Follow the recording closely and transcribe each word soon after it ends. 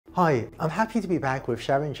Hi, I'm happy to be back with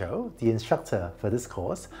Sharon Zhou, the instructor for this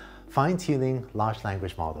course, Fine-Tuning Large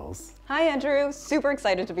Language Models. Hi Andrew, super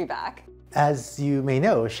excited to be back. As you may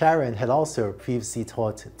know, Sharon had also previously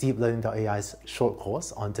taught DeepLearning.ai's short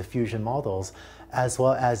course on diffusion models, as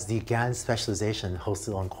well as the GAN specialization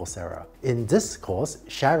hosted on Coursera. In this course,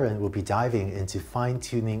 Sharon will be diving into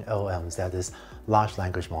fine-tuning LLMs, that is, large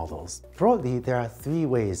language models. Broadly, there are three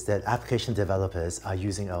ways that application developers are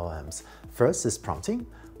using LLMs. First is prompting,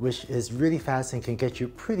 which is really fast and can get you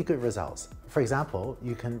pretty good results. For example,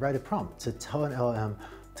 you can write a prompt to tell an LLM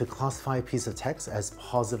to classify a piece of text as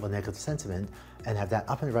positive or negative sentiment and have that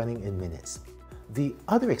up and running in minutes. The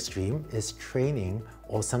other extreme is training,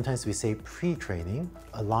 or sometimes we say pre-training,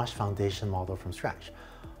 a large foundation model from scratch.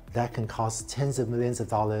 That can cost tens of millions of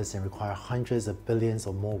dollars and require hundreds of billions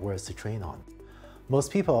or more words to train on.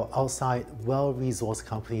 Most people outside well-resourced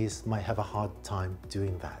companies might have a hard time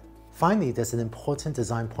doing that. Finally, there's an important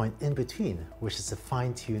design point in between, which is to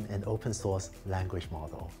fine-tune an open source language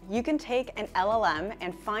model. You can take an LLM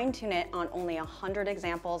and fine-tune it on only 100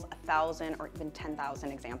 examples, 1,000, or even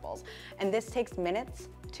 10,000 examples. And this takes minutes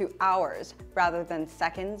to hours rather than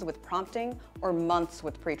seconds with prompting or months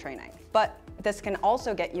with pre-training. But this can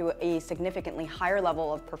also get you a significantly higher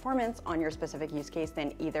level of performance on your specific use case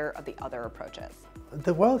than either of the other approaches.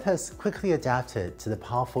 The world has quickly adapted to the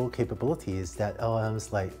powerful capabilities that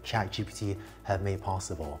LLMs like ChatGPT have made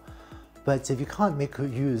possible. But if you can't make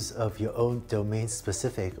use of your own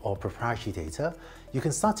domain-specific or proprietary data, you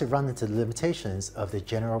can start to run into the limitations of the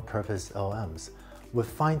general-purpose LLMs. With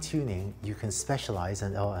fine-tuning, you can specialize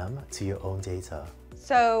an LLM to your own data.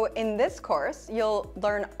 So in this course, you'll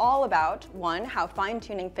learn all about, 1, how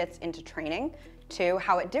fine-tuning fits into training, 2,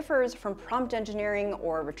 how it differs from prompt engineering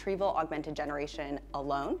or retrieval augmented generation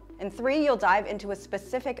alone, and 3, you'll dive into a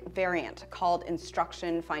specific variant called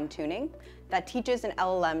instruction fine-tuning that teaches an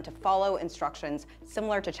LLM to follow instructions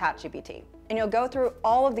similar to ChatGPT. And you'll go through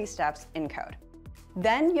all of these steps in code.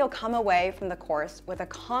 Then you'll come away from the course with a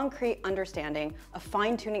concrete understanding of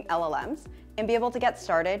fine-tuning LLMs and be able to get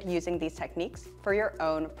started using these techniques for your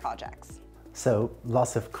own projects. So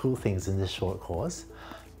lots of cool things in this short course.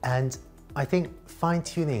 And I think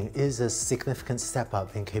fine-tuning is a significant step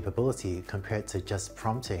up in capability compared to just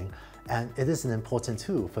prompting, and it is an important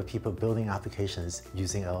tool for people building applications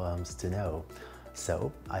using LLMs to know.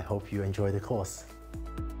 So I hope you enjoy the course.